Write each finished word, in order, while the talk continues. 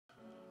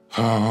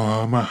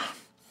Um,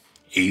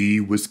 hey,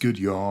 what's good,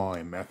 y'all?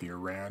 I'm Matthew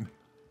Rand,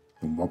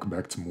 and welcome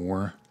back to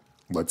more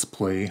Let's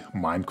Play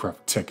Minecraft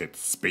Tekkit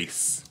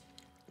Space.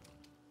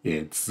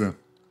 It's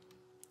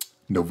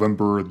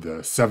November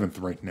the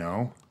 7th right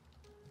now,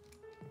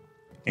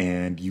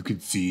 and you can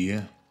see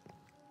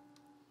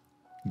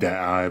that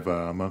I've,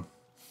 it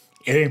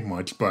ain't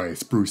much, but I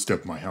spruced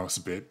up my house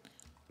a bit.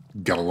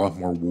 Got a lot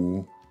more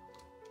wool.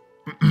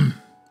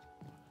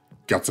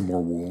 Got some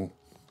more wool.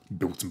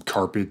 Built some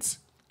carpets.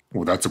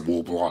 Well, that's a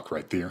wool block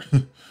right there.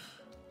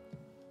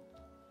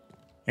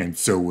 And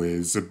so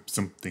is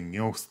something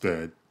else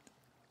that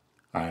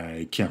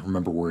I can't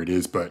remember where it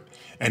is, but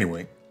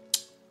anyway.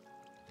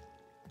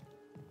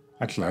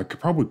 Actually, I could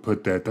probably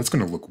put that. That's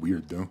going to look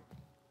weird, though.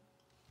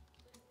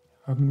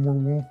 Have more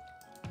wool?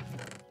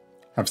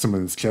 Have some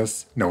of this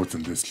chest? No, it's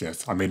in this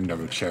chest. I made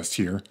another chest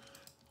here.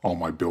 All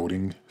my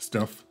building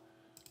stuff.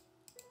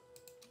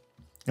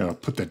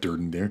 Put that dirt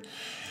in there.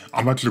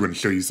 I'm actually going to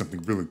show you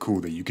something really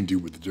cool that you can do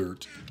with the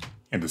dirt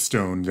and the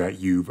stone that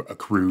you've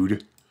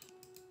accrued.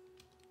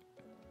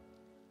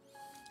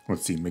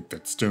 Let's see, make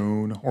that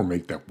stone or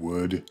make that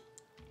wood.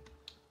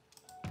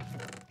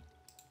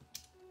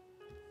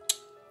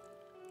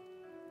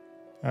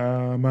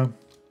 I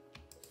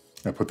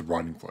put the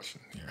rotting flesh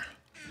in here.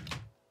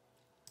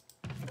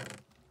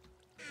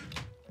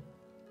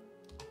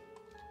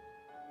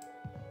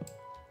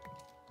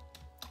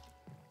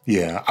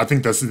 Yeah, I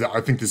think this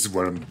is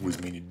what I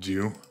was meaning to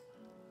do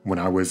when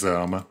I was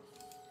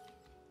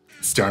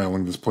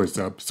styling this place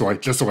up. So I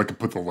could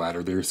put the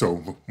ladder there, so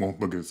it won't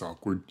look as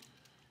awkward.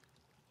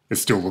 It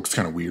still looks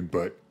kind of weird,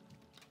 but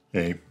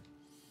hey,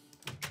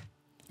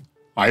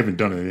 I ain't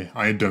done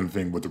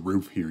anything with the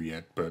roof here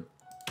yet. But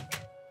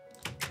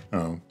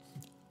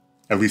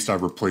at least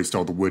I've replaced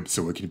all the wood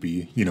so it can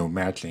be, you know,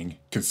 matching,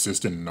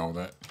 consistent, and all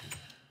that.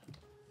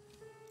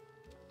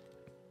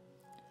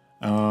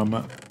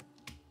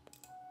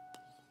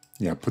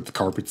 Yeah, put the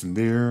carpets in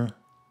there.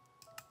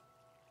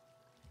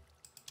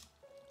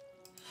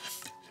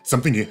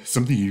 Something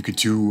you could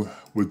do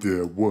with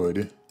the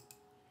wood,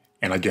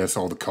 and I guess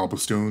all the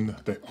cobblestone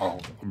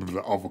all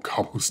the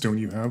cobblestone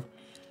you have,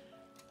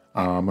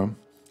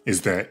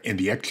 is that in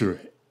the extra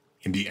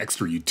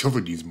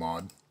utilities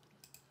mod,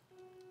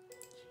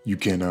 you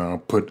can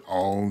put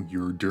all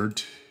your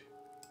dirt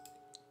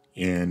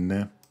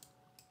in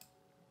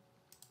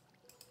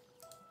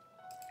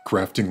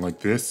crafting like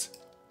this.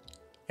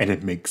 And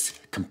it makes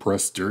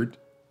compressed dirt.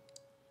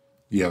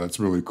 Yeah, that's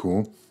really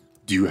cool.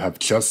 Do you have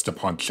chest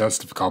upon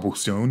chest of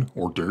cobblestone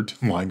or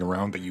dirt lying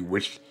around that you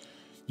wish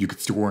you could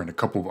store in a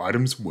couple of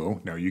items?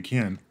 Well, now you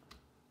can.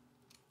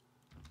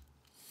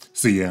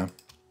 So yeah.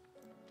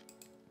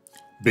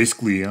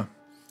 Basically,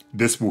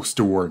 this will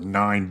store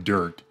 9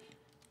 dirt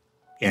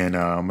in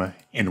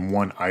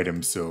one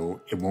item,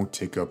 so it won't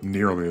take up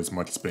nearly as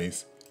much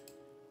space.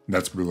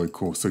 That's really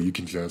cool. So you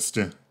can just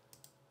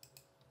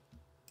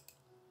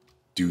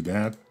do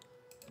that,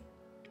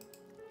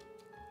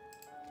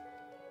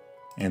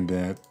 and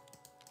that,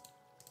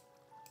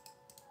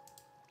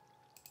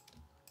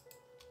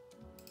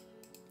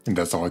 and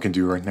that's all I can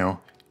do right now.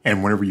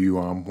 And whenever you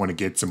want to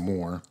get some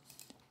more,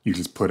 you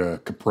just put a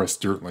compressed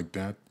dirt like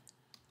that,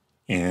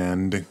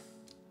 and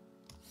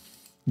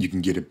you can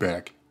get it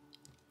back.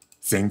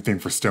 Same thing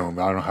for stone,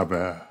 but I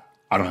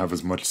don't have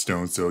as much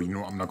stone, so you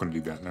know I'm not going to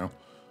do that now.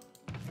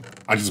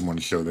 I just want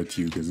to show that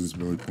to you because it's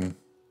really cool.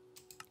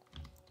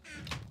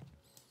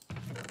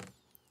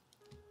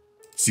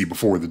 See,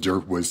 before the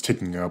dirt was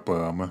taking up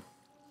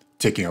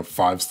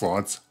 5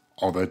 slots,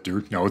 all that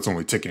dirt. Now it's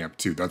only taking up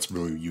 2. That's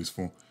really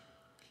useful.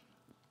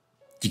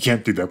 You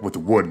can't do that with the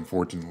wood,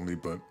 unfortunately,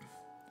 but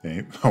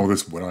hey, all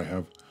this wood I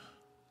have.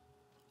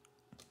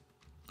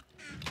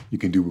 You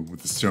can do it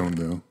with the stone,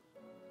 though,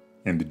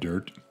 and the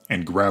dirt,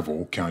 and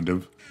gravel, kind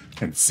of,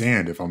 and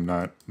sand, if I'm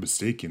not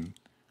mistaken.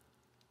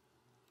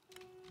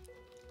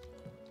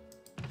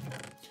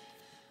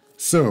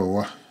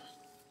 So,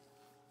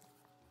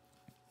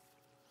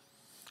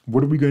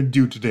 what are we going to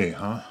do today,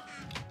 huh?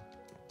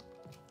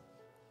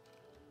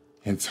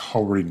 It's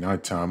already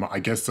nighttime. I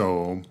guess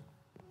I'll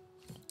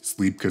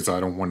sleep because I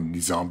don't want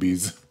any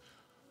zombies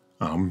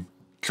trying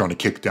to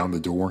kick down the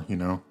door, you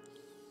know?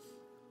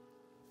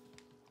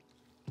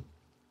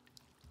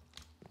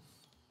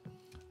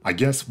 I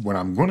guess what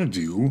I'm going to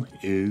do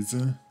is,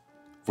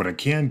 what I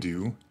can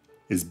do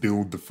is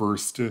build the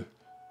first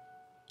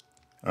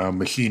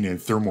machine in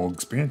thermal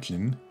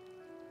expansion,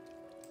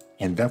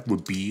 and that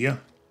would be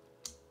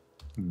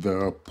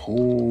the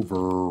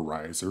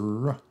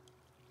pulverizer.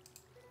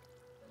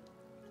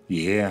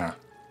 Yeah.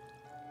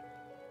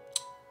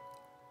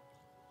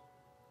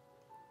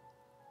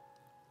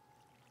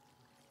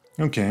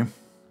 Okay.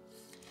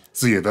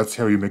 So yeah, that's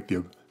how you make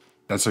your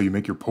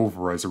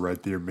pulverizer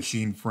right there.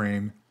 Machine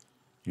frame,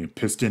 you know,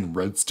 piston,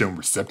 redstone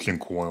reception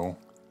coil.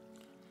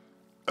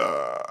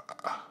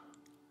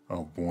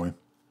 Oh boy.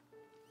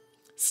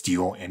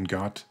 Steel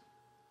ingot.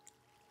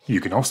 You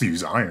can also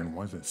use iron.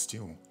 Why is that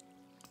steel?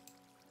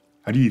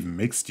 How do you even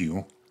make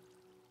steel?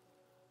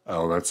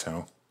 Oh, that's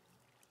how.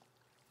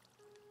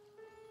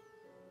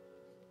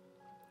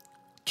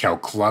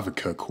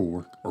 Calclavica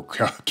core, or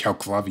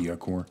Calclavia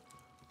core.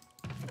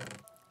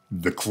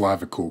 The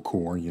clavicle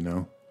core, you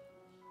know.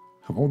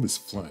 Have all this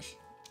flesh.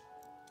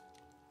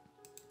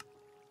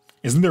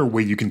 Isn't there a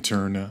way you can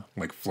turn,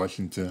 like, flesh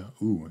into,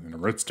 ooh, in a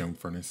redstone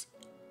furnace?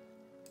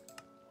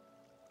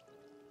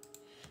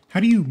 How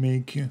do you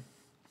make...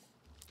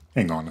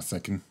 Hang on a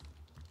second.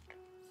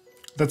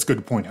 That's a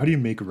good point. How do you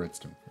make a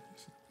redstone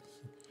furnace?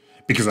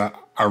 Because I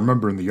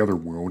remember in the other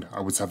world,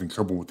 I was having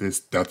trouble with this.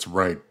 That's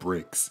right,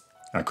 bricks.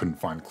 I couldn't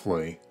find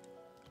clay.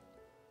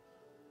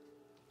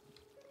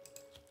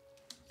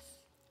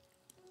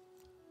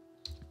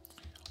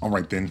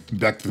 Alright then,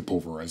 back to the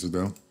pulverizer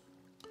though.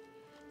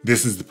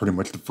 This is pretty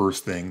much the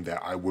first thing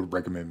that I would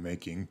recommend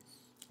making.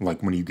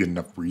 Like when you get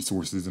enough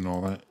resources and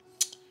all that.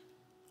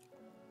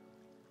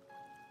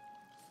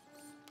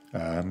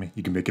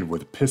 You can make it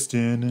with a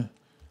piston.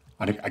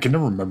 I can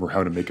never remember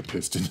how to make a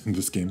piston in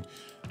this game.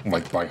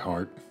 Like by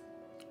heart.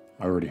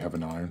 I already have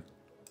an iron.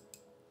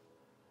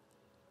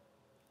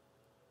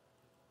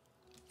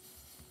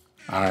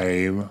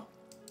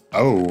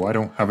 Oh, I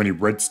don't have any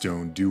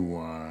redstone, do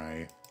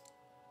I?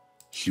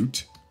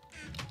 Shoot.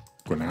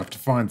 Gonna have to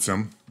find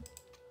some.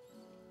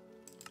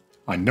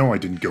 I know I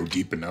didn't go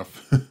deep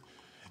enough.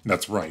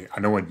 That's right. I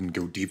know I didn't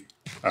go deep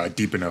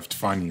enough to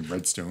find any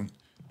redstone.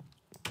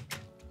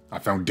 I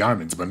found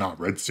diamonds, but not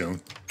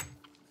redstone.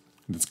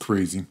 That's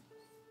crazy.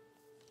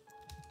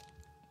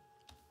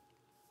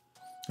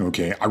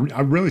 Okay, I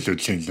really should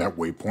change that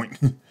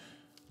waypoint.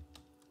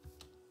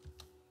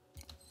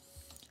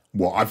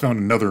 Well, I found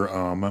another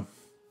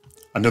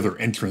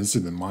entrance to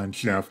the mine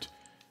shaft,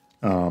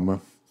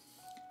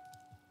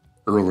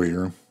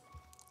 earlier.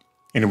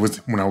 And it was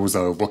when I was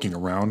looking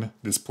around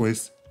this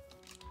place.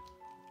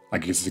 I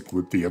guess it's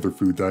with the other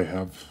food that I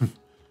have.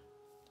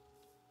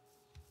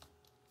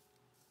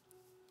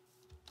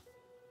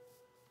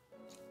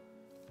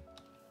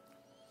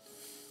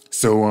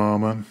 So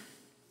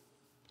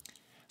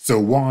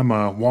while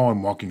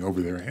I'm walking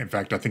over there, in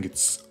fact, I think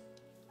it's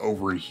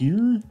over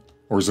here,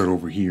 or is it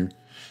over here?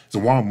 So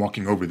while I'm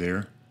walking over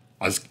there,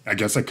 I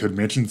guess I could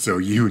mention. So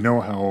you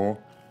know how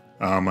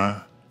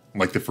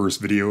like the first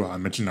video I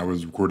mentioned, I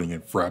was recording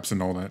in Fraps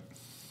and all that.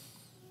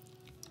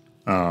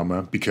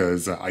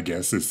 Because I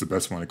guess it's the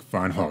best one I could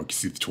find. Oh, you can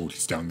see the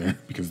torches down there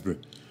because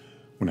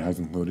when it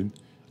hasn't loaded.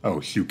 Oh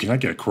shoot, can I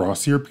get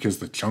across here because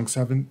the chunks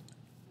haven't?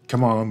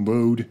 Come on,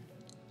 load.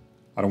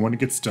 I don't want to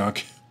get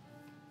stuck.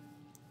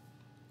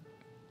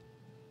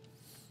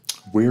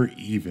 Where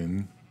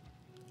even?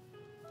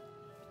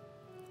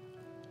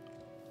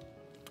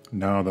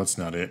 No, that's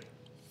not it.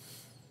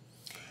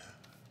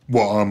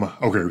 Well,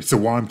 okay, so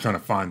while I'm trying to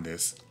find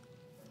this.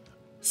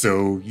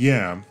 So,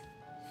 yeah.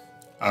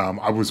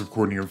 I was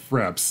recording in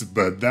Fraps,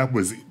 but that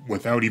was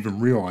without even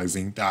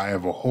realizing that I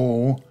have a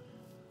whole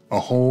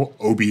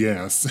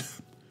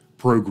OBS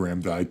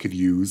program that I could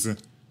use.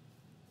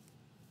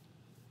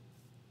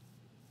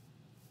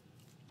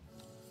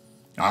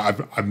 I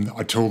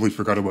totally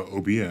forgot about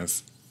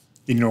OBS.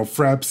 You know,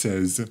 Fraps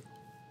has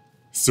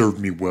served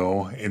me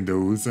well in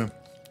those 3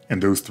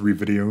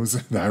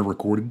 videos that I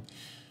recorded.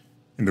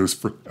 In those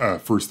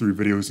first 3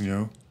 videos, you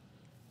know.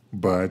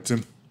 But,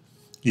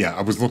 yeah,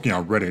 I was looking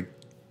on Reddit,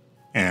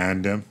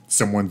 and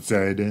someone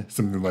said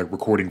something like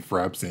recording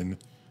Fraps in,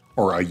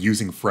 or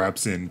using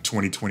Fraps in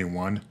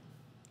 2021.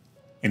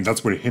 And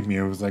that's what it hit me.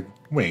 I was like,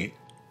 wait,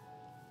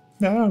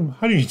 no,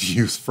 how do you need to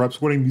use Fraps?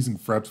 What am I using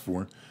Fraps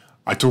for?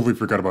 I totally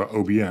forgot about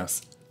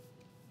OBS.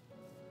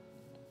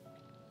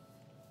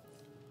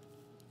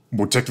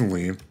 Well,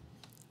 technically,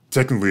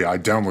 I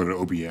downloaded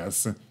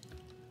OBS.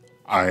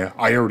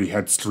 I already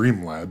had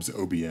Streamlabs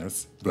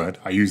OBS, but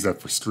I use that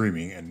for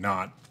streaming and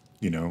not,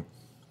 you know.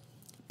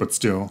 But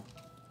still,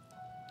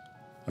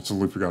 I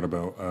totally forgot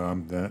about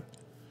that.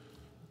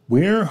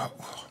 Where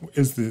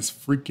is this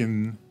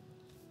freaking...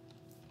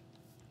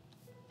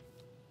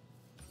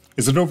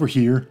 Is it over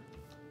here?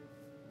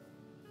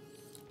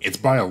 It's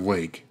by a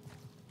lake.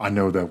 I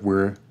know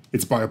that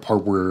it's by a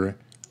part where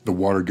the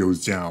water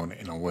goes down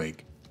in a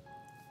lake.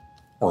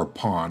 Or a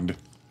pond.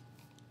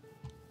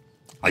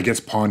 I guess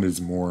pond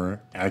is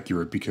more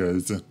accurate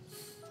because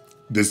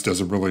this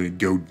doesn't really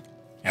go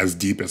as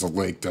deep as a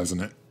lake,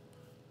 doesn't it?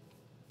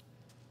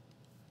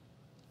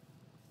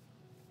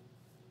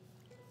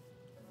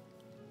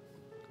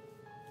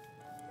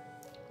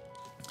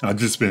 I've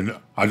just been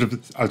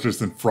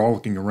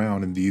frolicking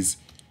around in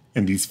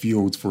these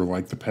fields for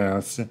like the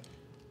past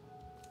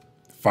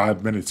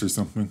 5 minutes or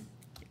something.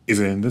 Is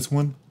it in this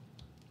one?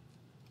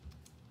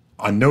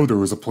 I know there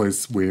was a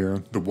place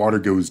where the water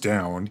goes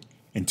down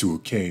into a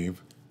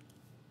cave.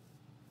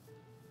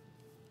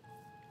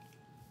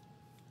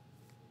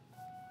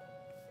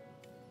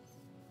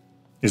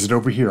 Is it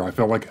over here? I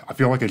feel like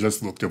I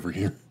just looked over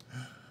here.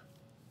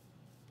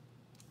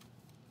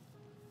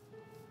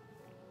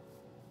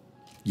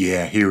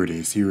 Yeah, here it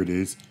is. Here it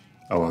is.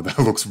 Oh, that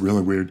looks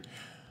really weird.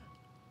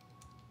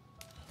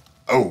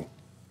 Oh.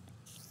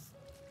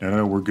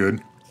 No, we're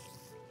good.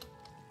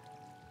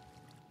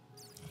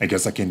 I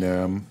guess I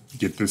can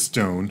get this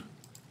stone.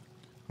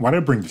 Why did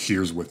I bring the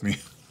shears with me?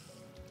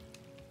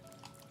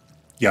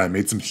 Yeah, I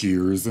made some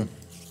shears.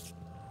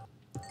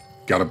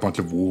 Got a bunch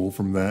of wool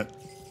from that.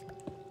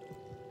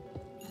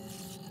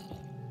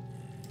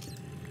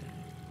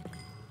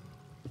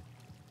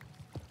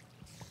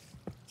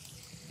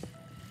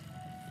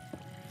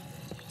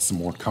 Some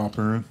more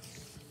copper.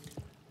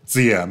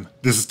 So yeah,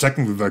 this is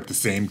technically like the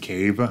same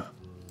cave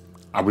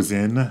I was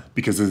in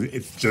because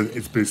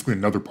it's basically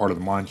another part of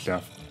the mine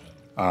shaft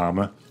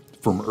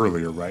from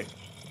earlier, right?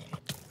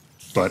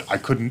 But I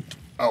couldn't.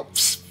 Oh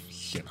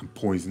shit! I'm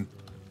poisoned.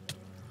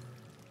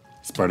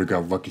 Spider got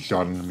a lucky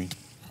shot into me.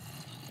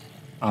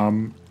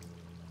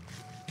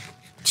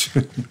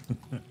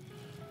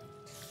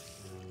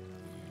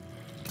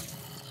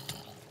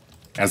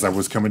 As I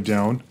was coming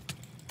down.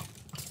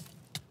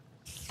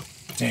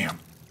 Damn.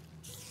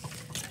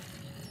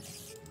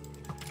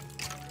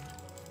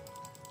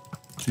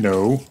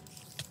 No.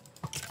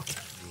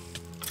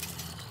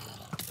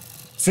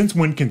 Since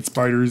when can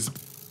spiders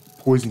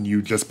poison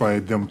you just by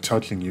them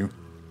touching you?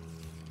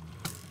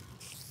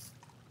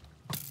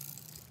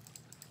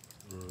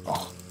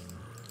 Oh.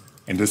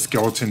 And this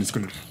skeleton is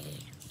gonna...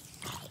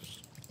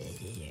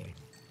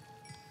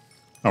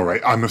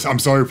 Alright, I'm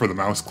sorry for the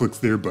mouse clicks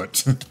there,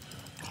 but...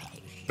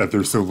 that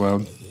they're so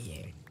loud.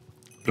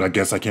 But I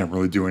guess I can't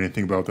really do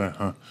anything about that,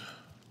 huh?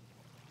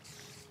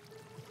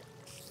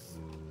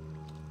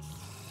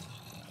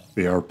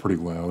 They are pretty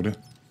loud.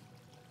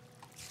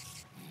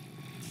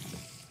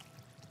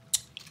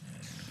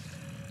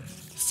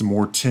 Some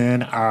more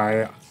tin.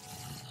 I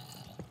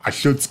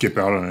should skip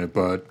out on it,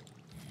 but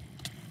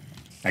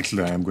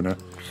actually I am gonna.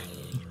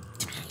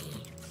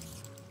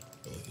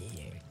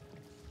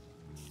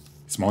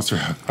 This monster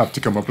have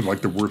to come up at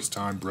like the worst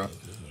time, bruh.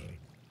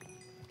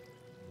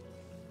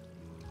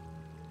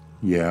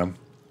 Yeah.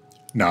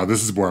 Now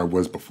this is where I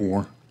was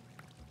before.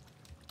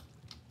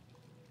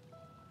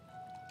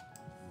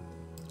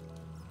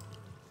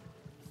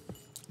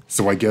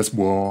 So I guess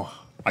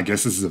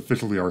this is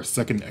officially our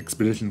second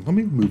expedition. Let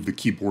me move the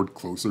keyboard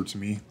closer to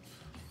me.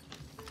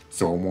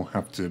 So I won't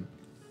have to...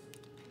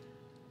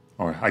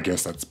 Alright, I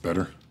guess that's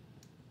better.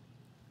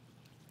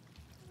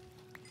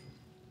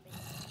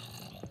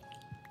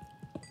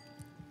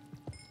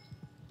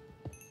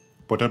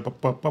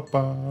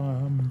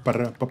 Ba-da-ba-ba-ba-ba,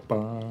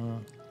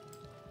 ba-da-ba-ba.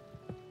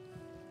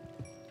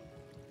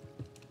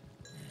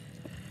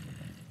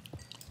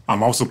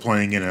 I'm also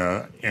playing in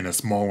a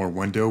smaller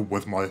window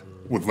with my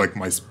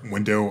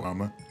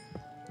window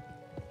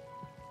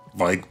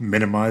like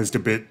minimized a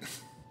bit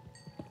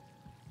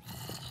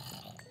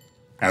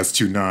as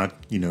to not,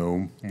 you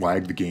know,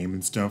 lag the game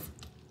and stuff.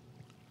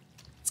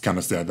 It's kind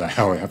of sad that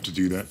how I have to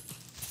do that,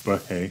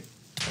 but hey,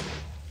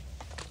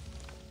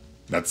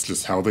 that's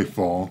just how they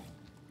fall.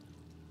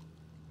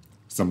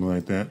 Something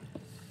like that.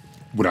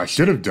 What I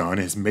should have done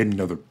is made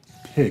another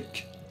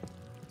pick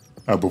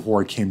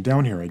before I came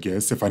down here, I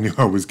guess, if I knew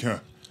I was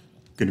gonna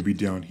be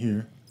down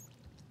here.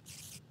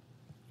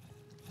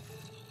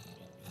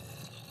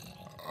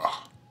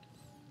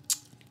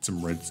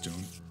 Some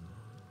redstone.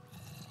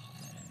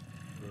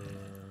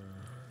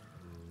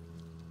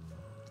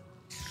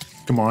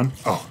 Come on.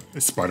 Oh,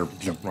 this spider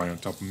jumped right on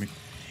top of me.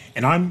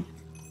 And I'm...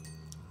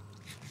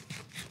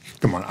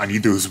 Come on, I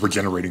need those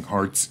regenerating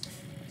hearts.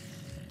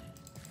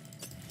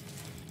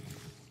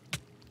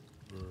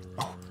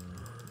 Oh.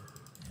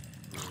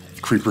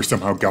 The creeper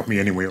somehow got me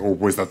anyway, or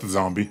was that the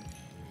zombie?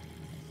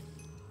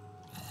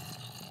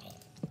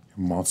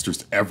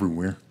 Monsters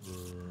everywhere.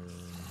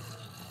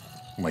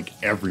 Like,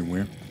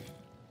 everywhere.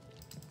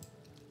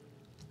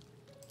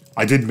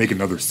 I did make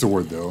another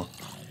sword, though,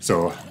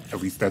 so at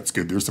least that's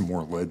good. There's some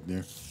more lead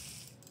there.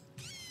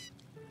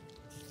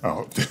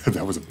 Oh,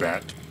 that was a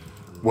bat.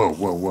 Whoa,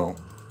 whoa, whoa.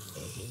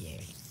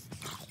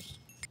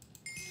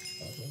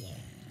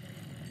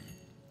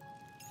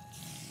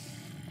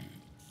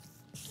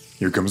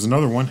 Here comes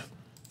another one.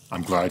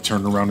 I'm glad I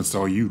turned around and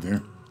saw you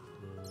there.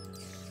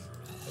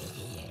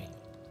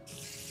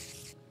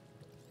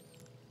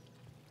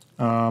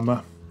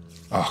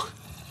 Oh.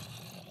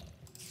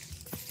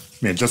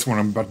 Man, just when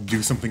I'm about to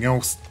do something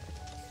else.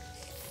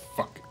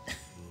 Fuck.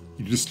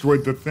 You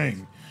destroyed the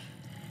thing.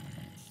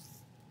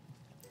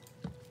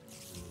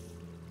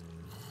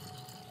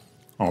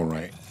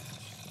 Alright.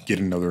 Get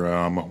another,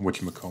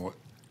 whatchamacallit.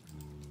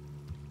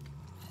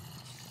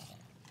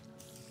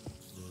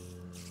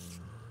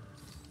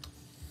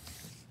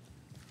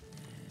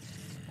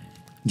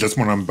 Just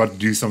when I'm about to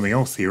do something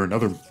else here,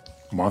 another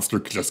monster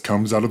just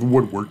comes out of the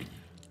woodwork.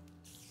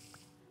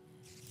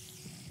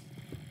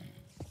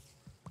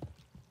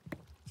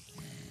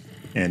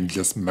 And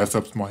just messes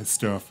up my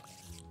stuff.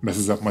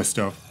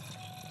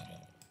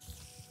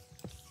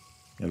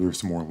 Yeah, there's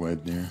some more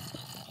lead there.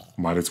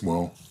 Might as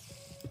well.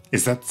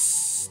 Is that...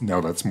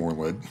 No, that's more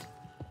lead.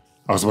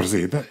 I was about to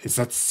say, is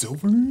that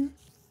silver?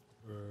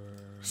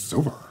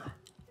 Silver.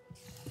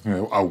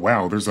 Oh,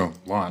 wow, there's a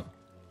lot.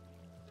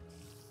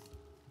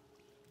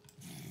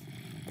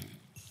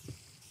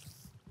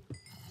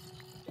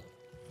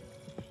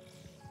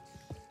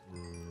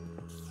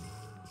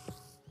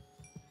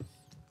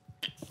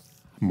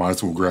 Might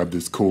as well grab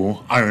this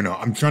coal. I don't know.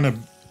 I'm trying to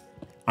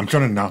I'm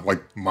trying to not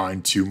like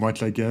mine too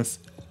much, I guess,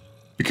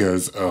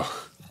 because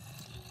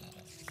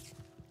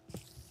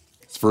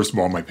first of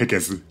all, my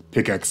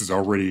pickaxe is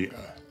already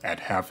at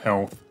half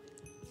health,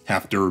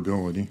 half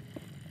durability.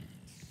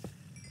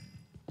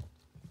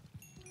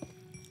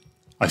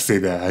 I say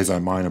that as I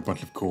mine a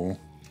bunch of coal.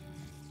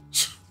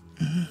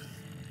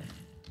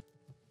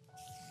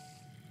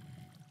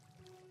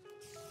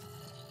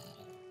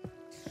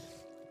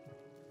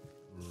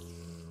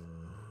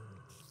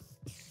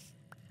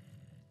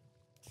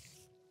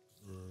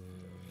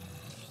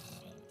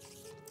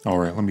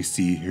 Alright, let me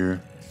see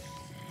here.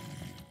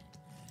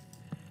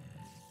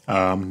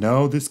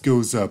 No, this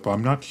goes up.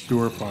 I'm not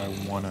sure if I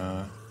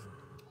wanna...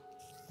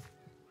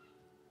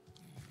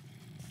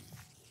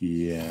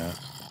 Yeah.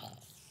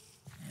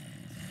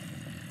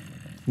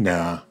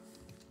 Nah.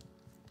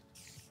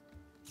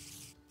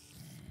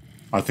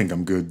 I think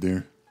I'm good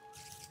there.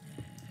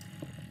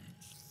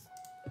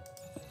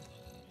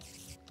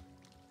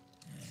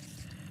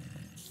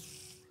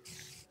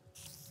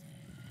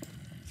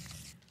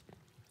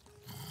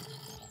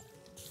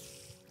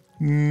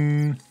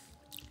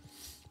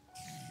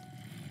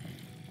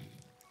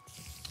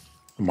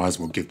 I might as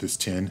well get this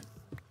 10.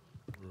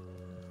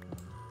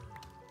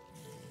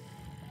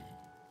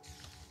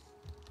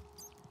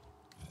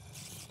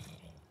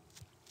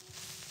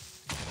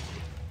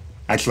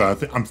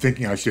 Actually, I'm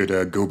thinking I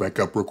should go back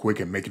up real quick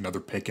and make another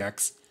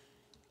pickaxe.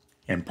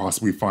 And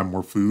possibly find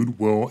more food.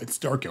 Well, it's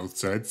dark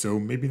outside, so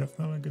maybe that's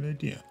not a good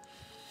idea.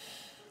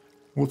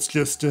 Let's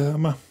just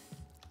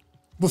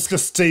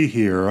stay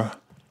here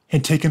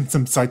and take in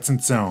some sights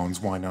and sounds.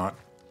 Why not?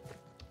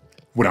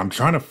 What I'm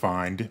trying to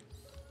find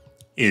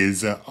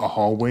is a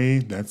hallway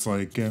that's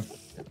like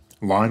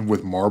lined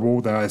with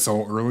marble that I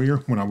saw earlier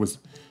when I was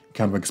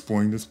kind of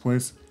exploring this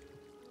place.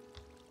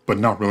 But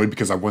not really,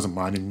 because I wasn't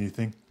mining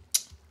anything.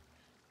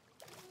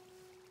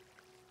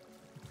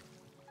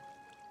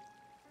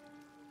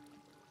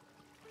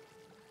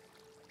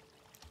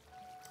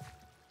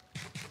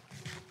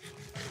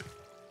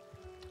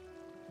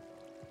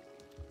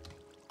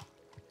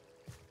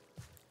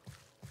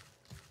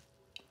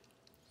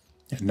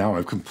 And now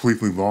I've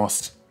completely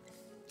lost.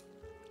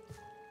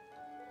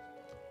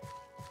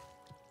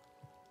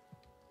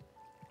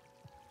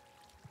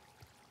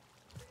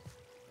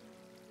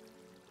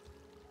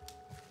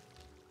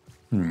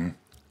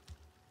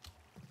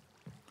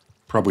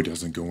 Probably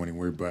doesn't go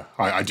anywhere, but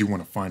I do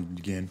want to find it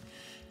again.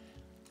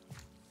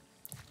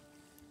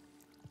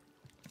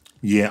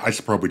 Yeah, I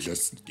should probably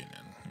just get in.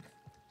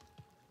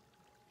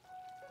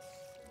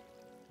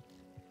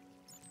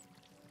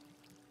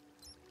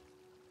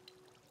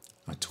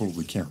 I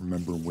totally can't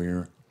remember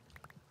where.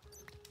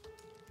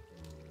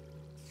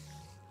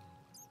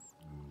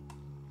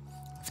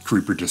 The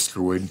creeper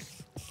destroyed.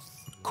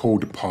 Coal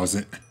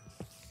deposit.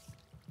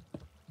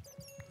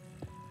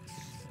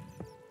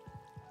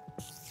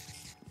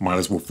 Might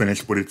as well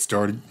finish what it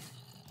started.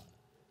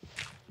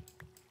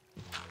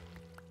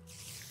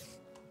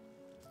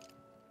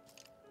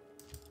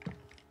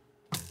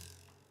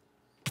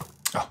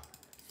 Oh.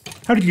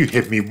 How did you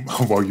hit me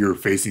while you were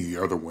facing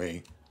the other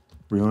way?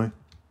 Really?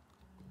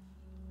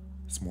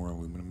 It's more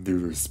aluminum.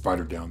 There's a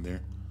spider down there.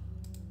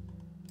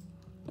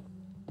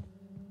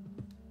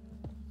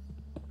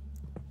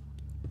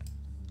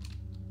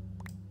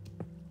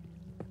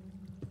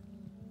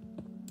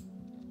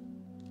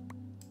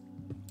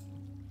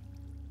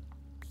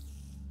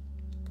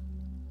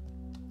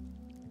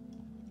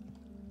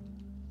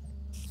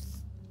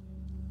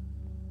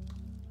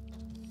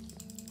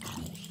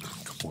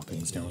 A couple of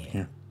things down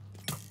here.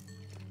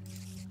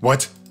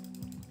 What?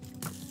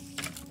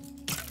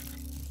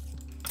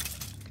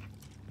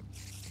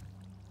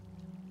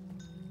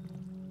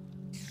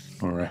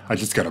 Alright, I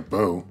just got a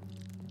bow.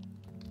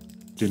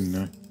 Didn't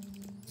I?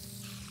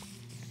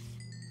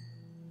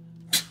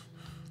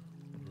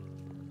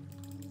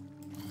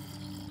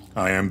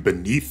 I am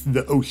beneath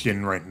the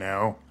ocean right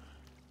now,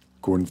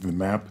 according to the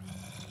map.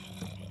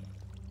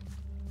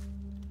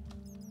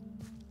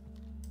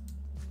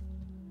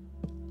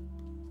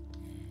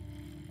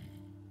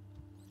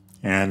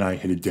 And I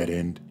hit a dead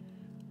end.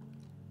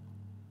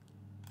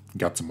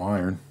 Got some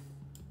iron.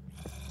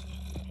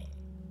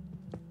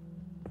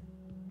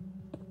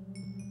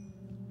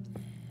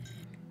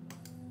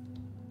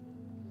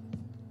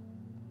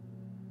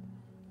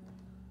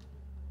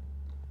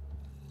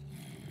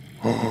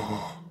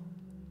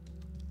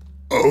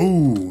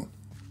 Oh!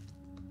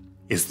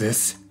 Is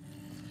this?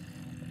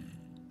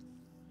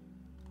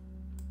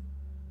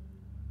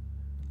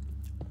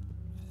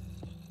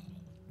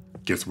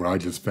 Guess what I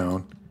just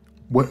found?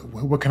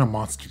 What kind of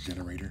monster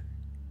generator?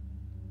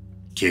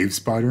 Cave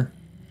spider?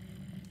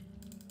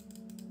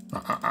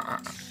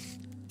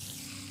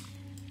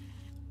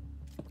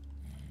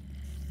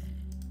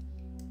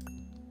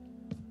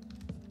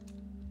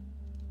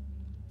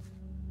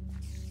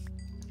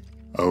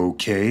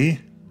 Okay.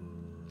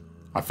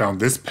 I found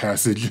this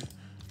passage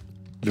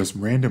just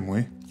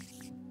randomly.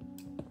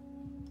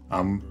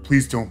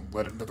 Please don't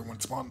let another one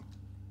spawn.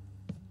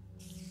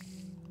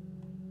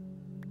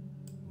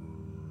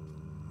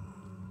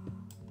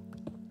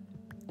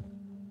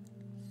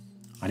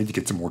 I need to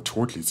get some more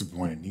torches is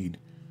what I need.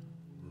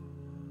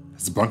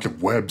 There's a bunch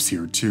of webs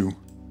here too.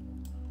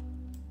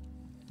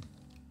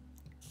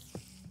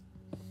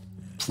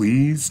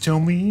 Please tell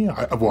me.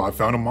 Well, I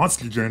found a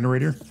monster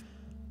generator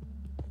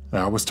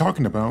that I was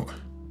talking about.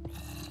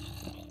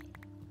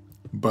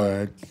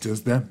 But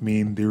does that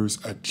mean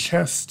there's a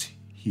chest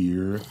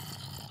here?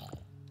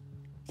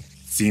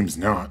 Seems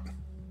not.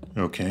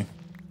 Okay.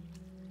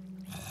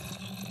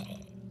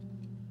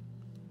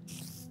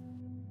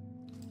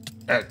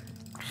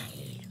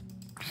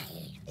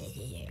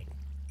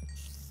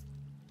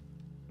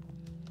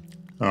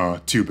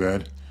 Oh, too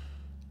bad.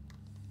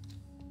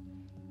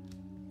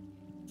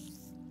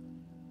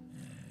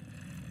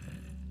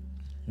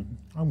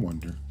 I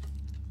wonder.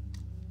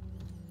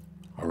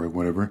 Alright,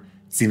 whatever.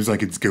 Seems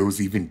like it goes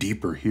even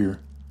deeper here.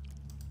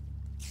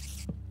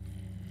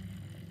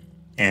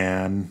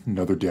 And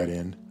another dead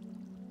end.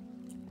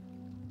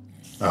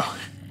 Oh.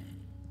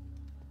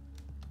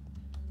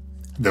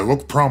 That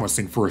looked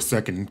promising for a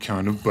second,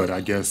 kind of, but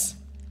I guess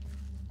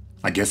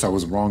I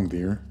was wrong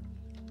there.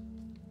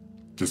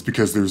 Just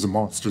because there's a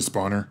monster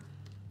spawner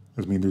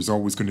doesn't mean there's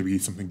always going to be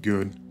something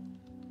good.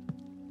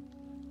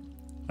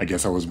 I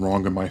guess I was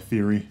wrong in my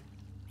theory.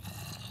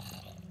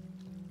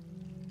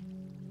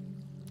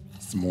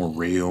 Some more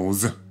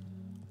rails.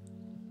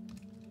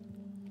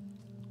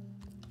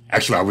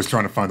 Actually, I was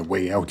trying to find a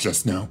way out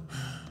just now.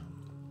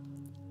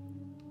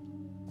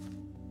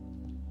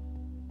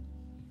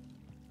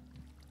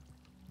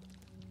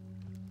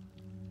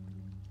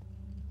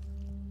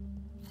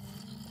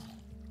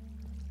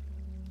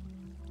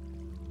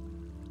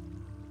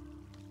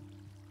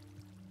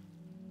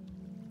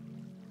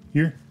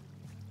 Here.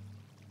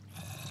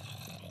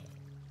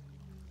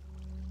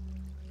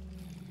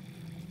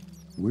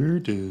 Where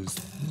does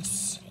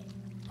this...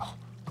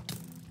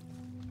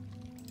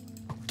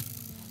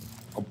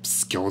 Oh,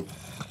 skeleton.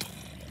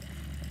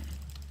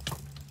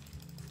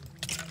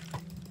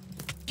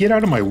 Get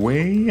out of my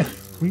way,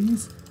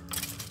 please.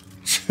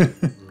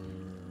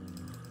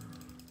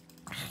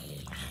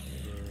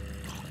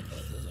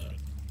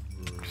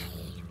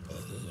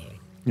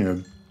 Yeah.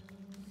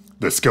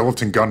 The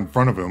skeleton got in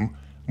front of him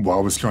while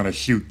I was trying to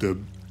shoot the...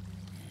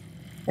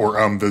 Or,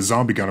 the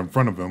zombie got in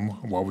front of him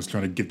while I was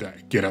trying to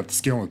get out the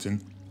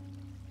skeleton.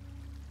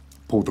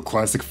 Pulled the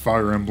classic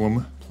Fire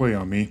Emblem play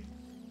on me.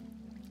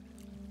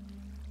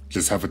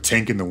 Just have a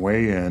tank in the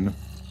way and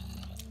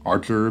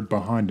archer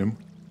behind him.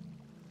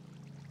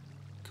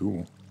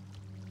 Cool.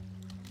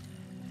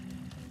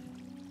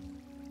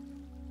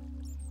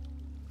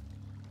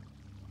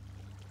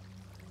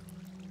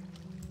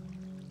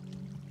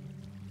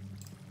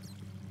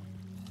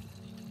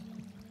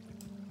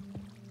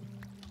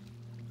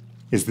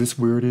 Is this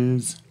where it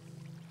is?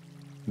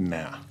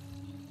 Nah.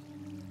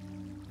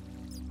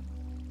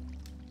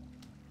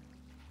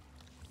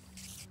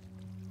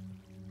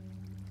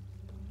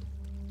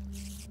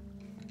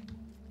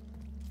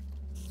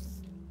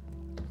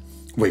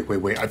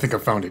 Wait. I think I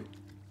found it.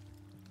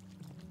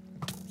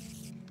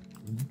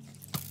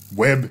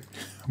 Web.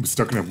 I'm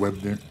stuck in a web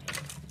there.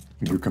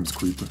 And here comes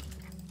Creeper.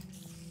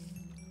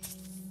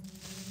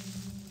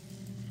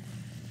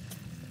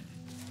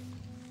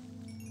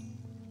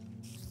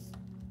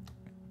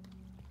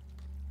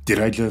 Did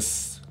I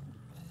just...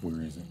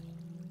 Where is it?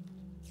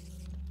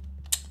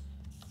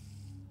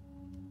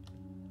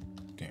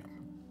 Damn.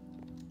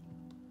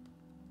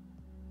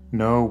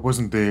 No, it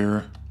wasn't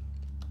there.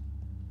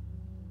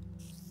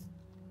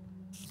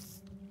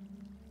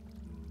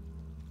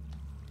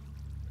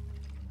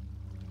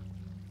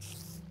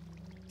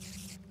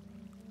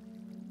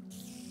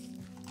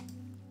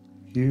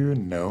 Here,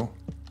 no.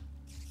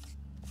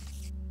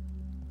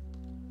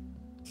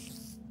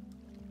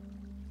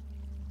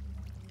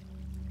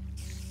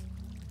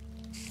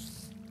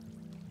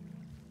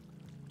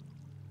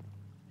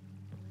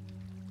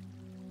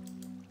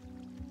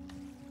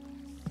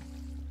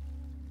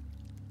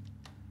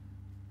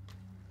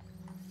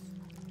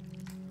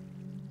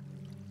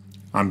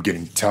 I'm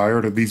getting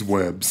tired of these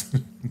webs.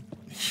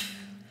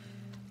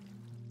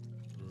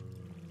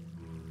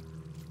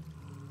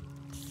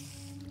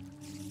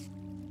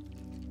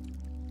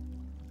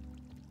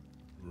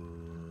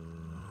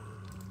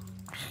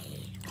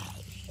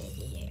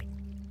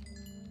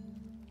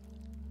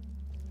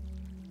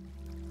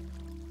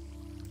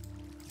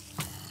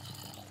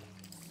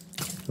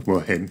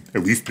 Well, hey,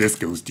 at least this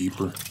goes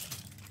deeper.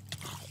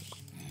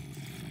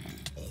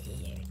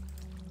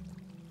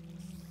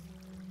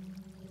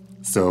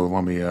 So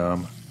let me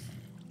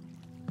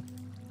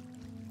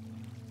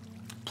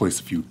place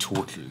a few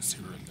torches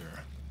here and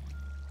there.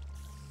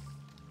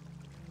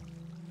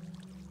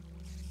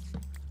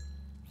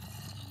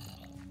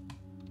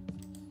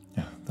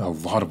 Yeah, a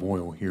lot of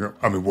oil here.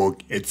 I mean, well,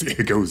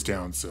 it goes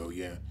down, so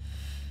yeah.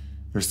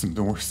 There's some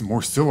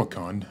more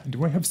silicon.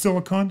 Do I have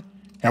silicon?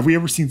 Have we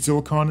ever seen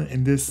silicon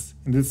in this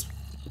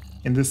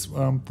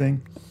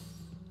thing?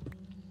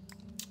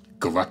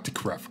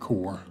 Galactic Ref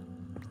Core.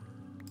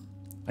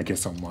 I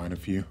guess I'll mine a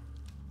few.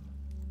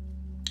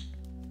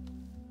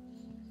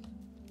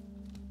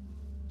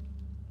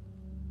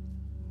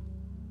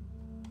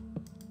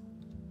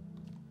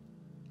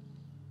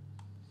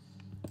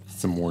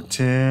 Some more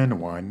tin,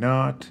 why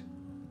not?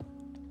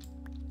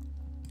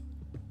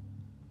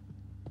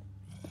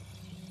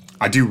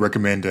 I do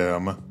recommend,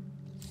 I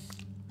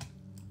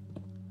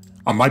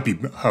might be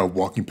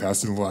walking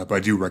past it a lot, but I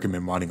do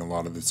recommend mining a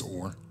lot of this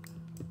ore.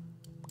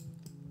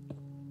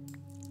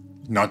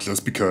 Not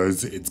just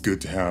because it's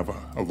good to have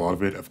a lot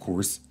of it, of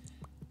course,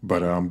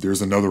 but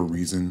there's another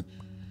reason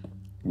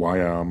why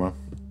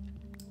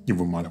you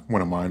would want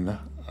to mine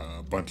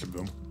a bunch of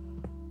them.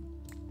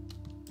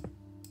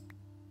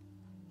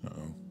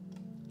 Uh-oh.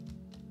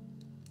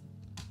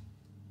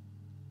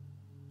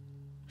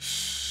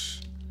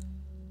 Shh.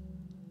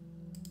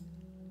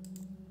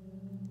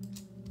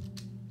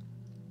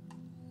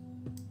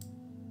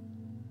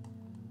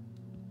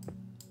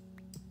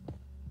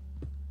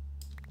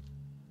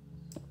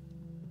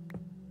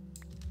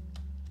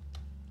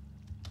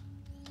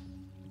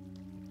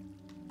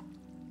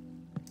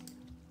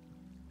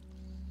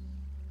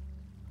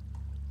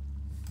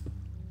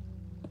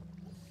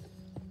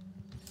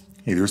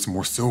 Hey, there's some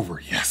more silver.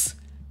 Yes.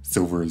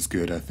 Silver is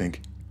good, I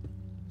think.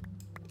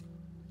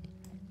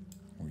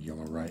 Or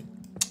yellow, right?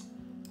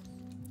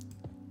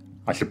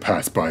 I should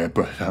pass by it,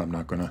 but I'm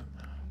not gonna.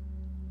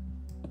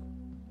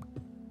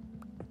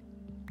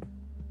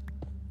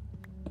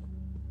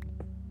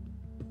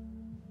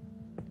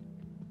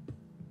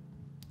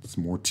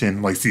 Some more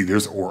tin. Like, see,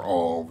 there's ore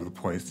all over the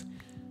place.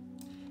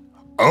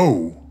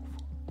 Oh!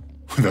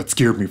 That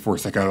scared me for a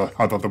second.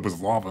 I thought that was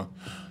lava.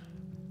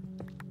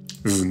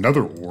 This is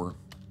another ore.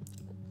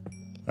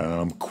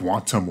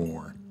 Quantum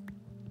ore.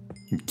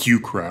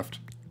 Q-Craft.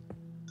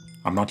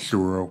 I'm not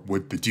sure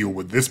what the deal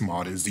with this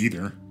mod is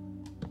either.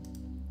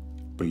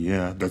 But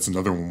yeah, that's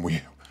another one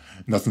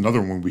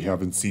we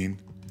haven't seen.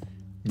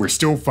 We're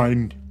still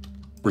finding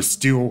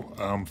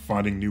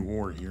new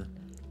ore here.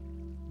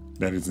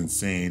 That is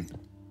insane.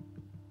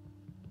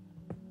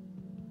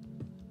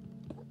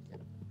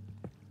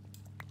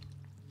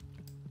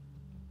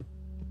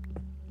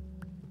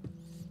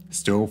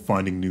 Still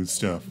finding new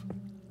stuff.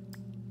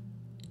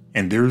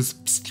 And there's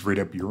straight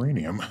up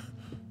uranium.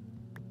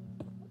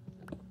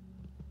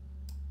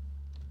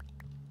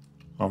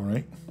 All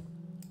right.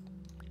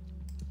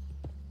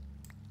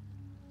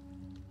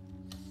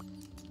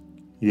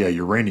 Yeah,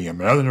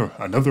 uranium.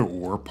 Another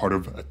ore, part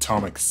of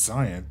atomic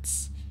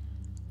science.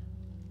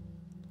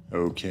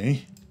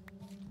 Okay.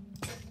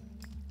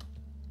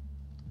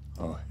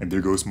 Oh, and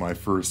there goes my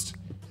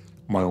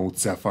old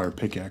sapphire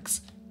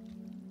pickaxe.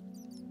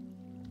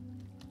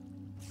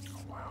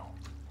 Oh, wow.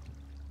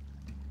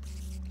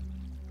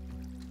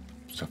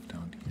 Stuff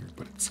down here,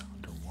 but it's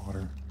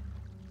underwater.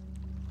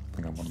 I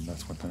think I want to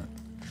mess with that.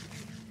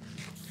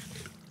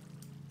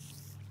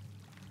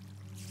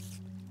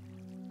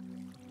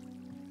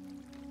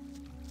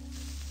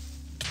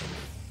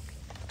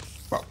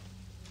 Well,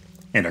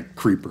 and a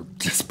creeper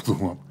just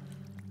blew up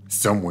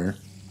somewhere.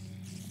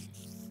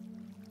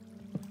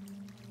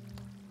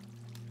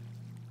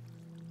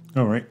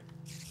 All right.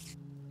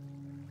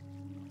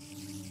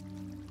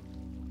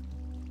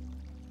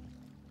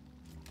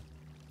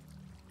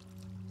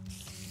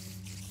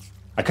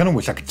 I kind of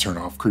wish I could turn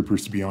off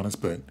creepers, to be honest,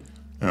 but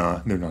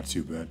they're not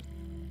too bad.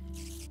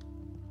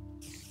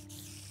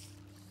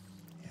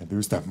 Yeah,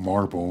 there's that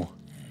marble.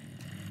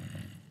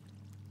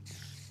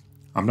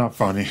 I'm not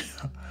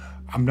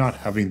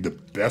having the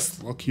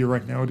best luck here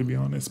right now, to be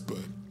honest, but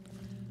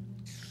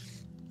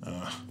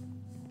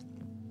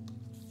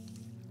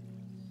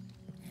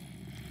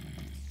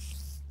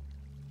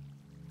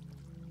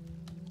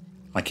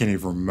I can't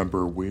even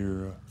remember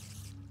where.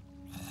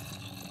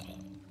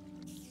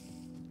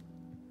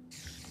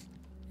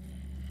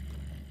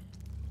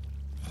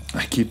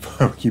 I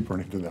keep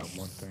running to that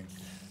one thing.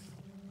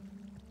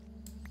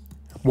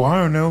 Well,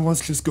 I don't know.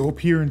 Let's just go up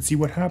here and see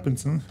what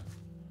happens, huh?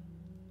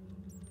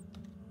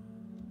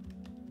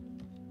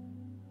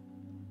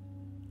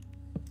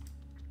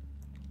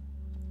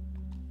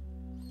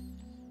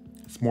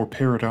 It's more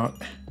peridot.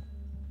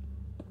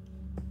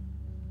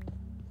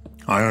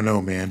 I don't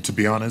know, man. To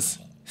be honest,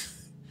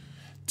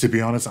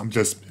 I'm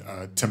just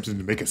tempted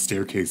to make a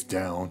staircase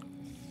down.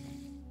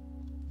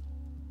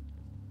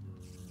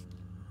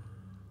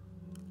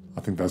 I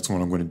think that's what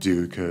I'm going to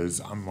do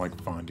because I'm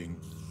like finding.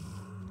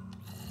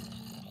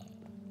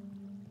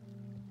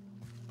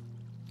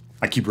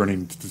 I keep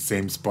running to the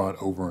same spot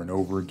over and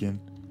over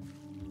again.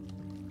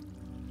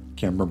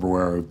 Can't remember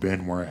where I've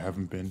been, where I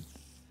haven't been.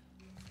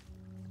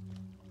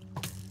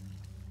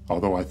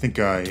 Although I think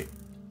I've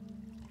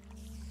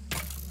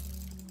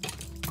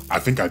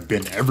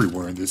been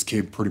everywhere in this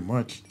cave pretty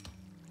much.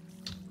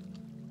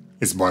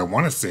 Is what I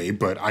want to say,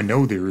 but I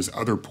know there's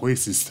other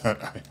places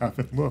that I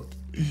haven't looked.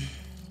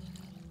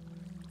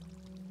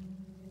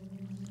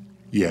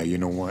 Yeah, you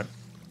know what?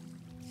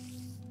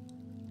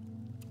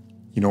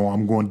 You know what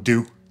I'm going to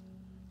do?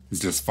 Is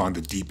just find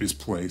the deepest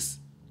place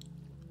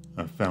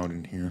I've found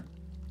in here.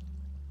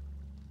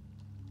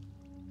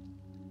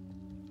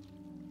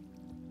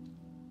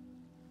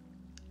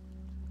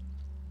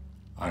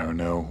 I don't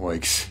know,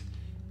 like...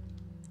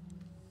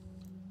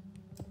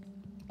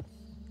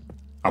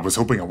 I was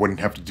hoping I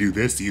wouldn't have to do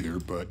this either,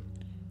 but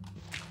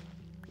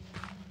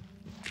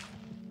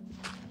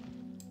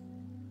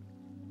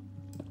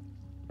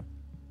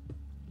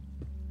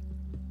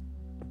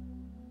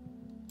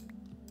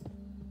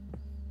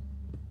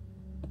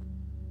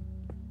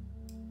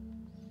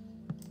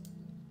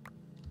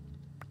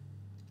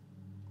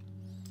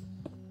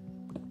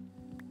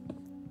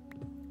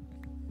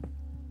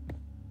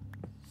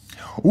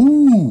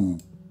Ooh!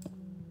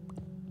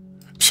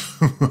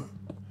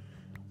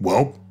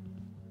 Well,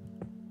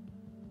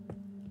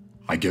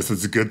 I guess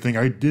it's a good thing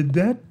I did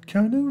that,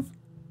 kind of.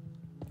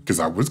 Because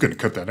I was going to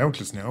cut that out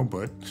just now,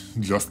 but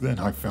just then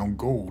I found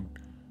gold.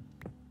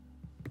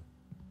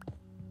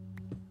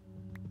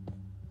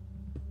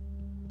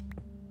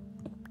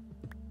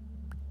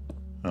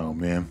 Oh,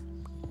 man.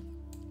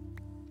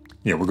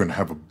 Yeah, we're going to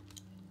have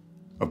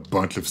a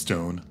bunch of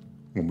stone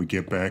when we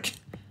get back.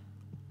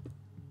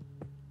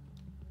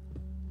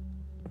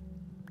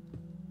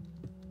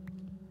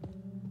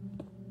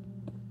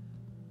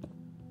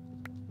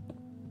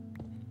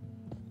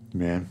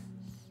 Man,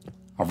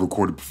 I've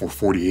recorded before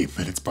 48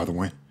 minutes, by the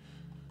way.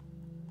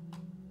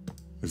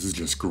 This is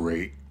just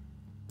great.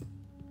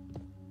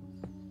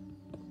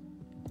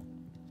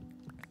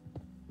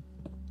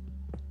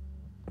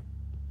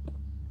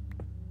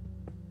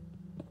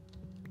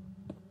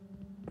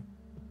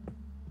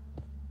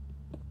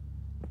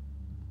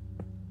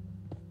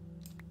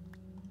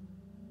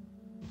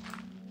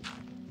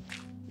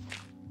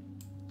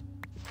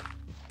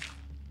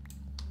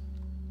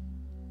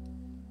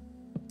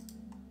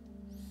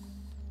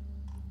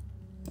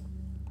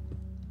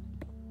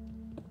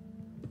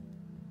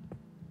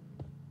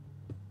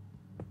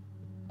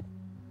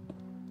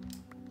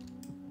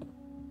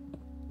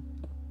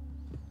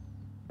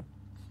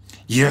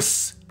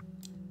 Yes!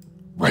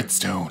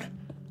 Redstone.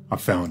 I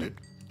found it.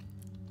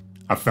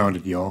 I found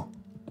it, y'all.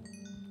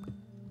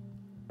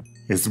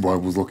 This is what I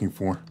was looking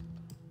for.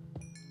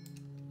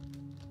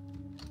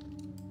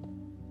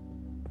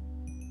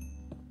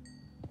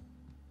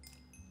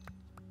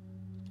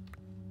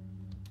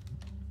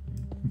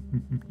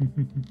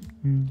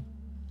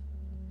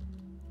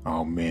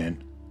 Oh,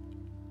 man.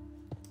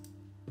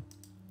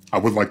 I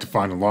would like to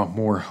find a lot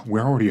more.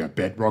 We're already at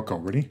bedrock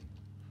already.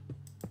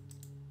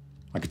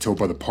 I could tell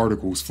by the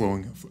particles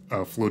floating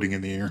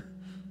in the air.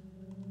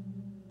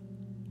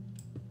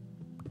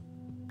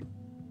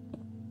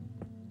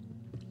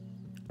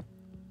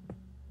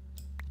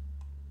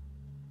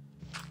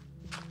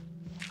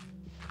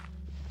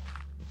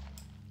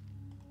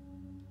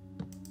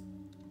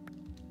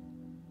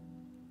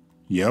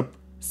 Yep,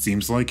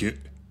 seems like it.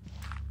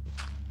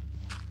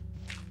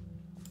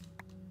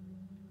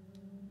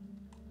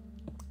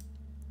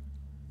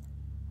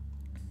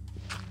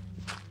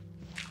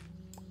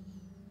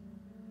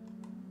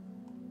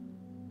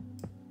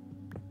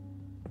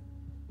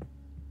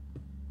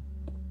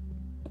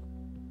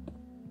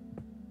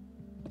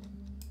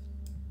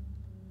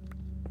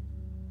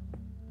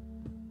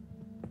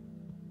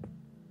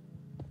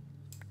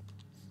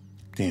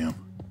 Damn.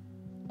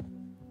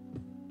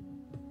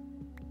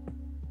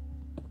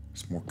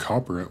 There's more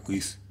copper at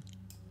least.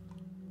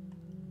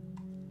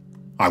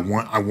 I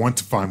want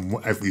to find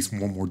at least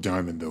one more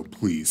diamond though,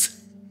 please.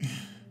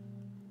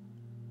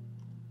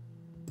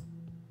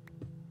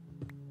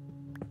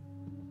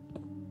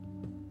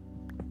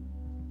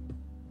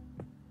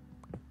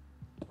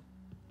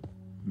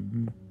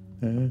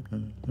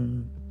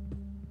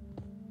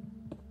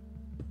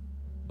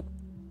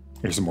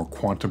 Here's some more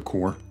quantum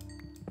core.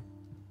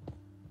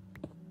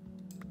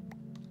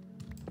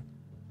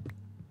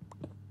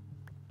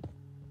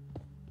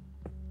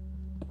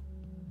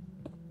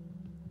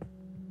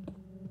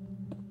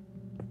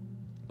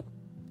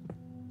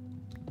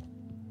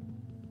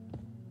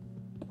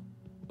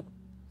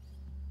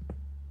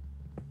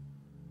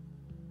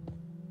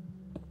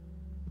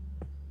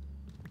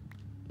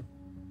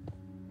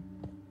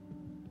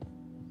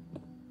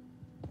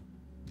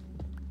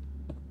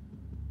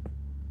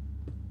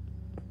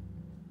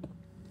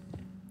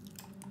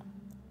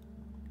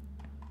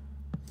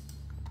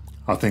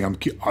 I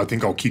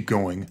think I'll keep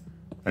going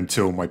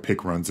until my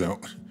pick runs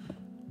out.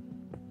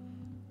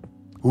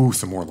 Ooh,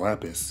 some more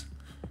lapis.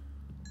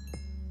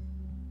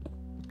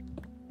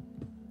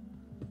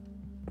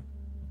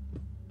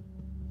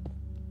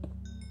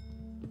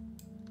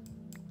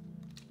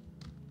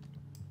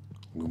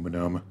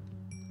 Aluminum.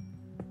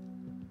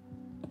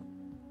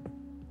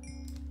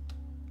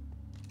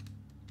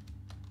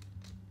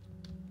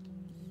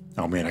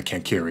 Oh man, I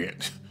can't carry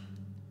it.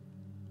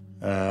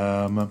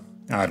 I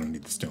don't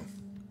need the stone.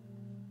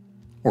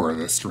 Or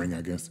the string,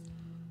 I guess.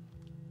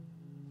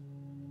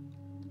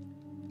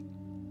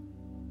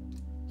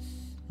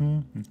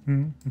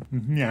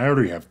 Yeah, I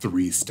already have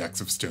 3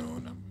 stacks of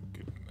stone. I'm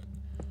good with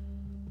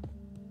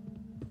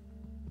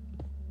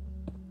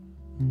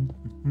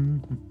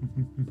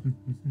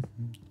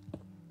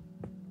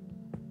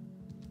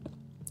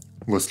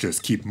that. Let's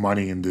just keep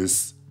mining in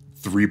this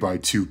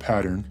 3x2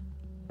 pattern.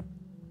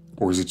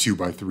 Or is it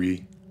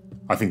 2x3?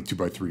 I think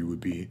 2x3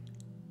 would be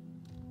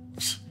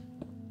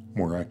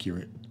more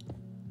accurate.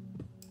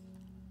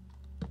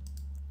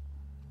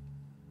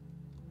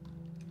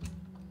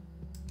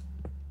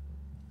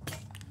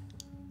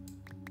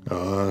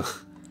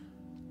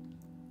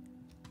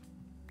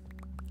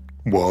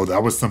 Whoa,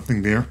 that was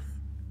something there.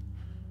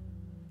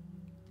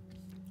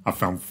 I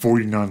found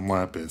 49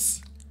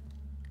 lapis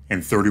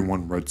and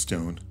 31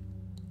 redstone.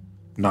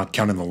 Not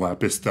counting the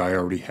lapis that I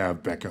already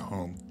have back at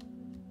home.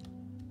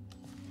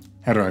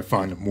 How did I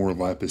find more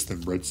lapis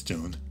than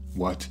redstone?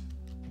 What?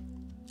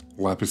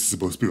 Lapis is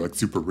supposed to be like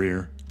super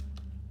rare.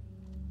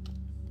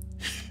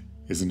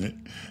 Isn't it?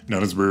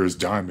 Not as rare as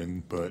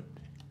diamond, but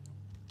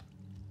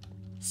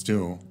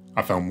still,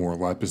 I found more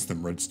lapis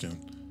than redstone.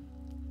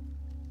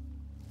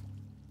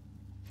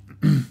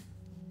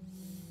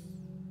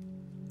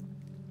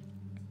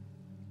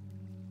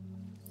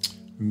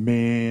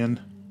 Man.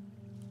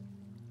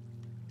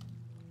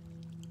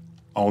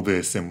 All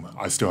this, and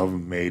I still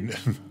haven't made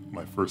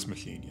my first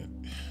machine yet.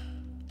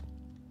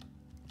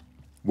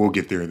 We'll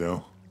get there,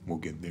 though. We'll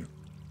get there.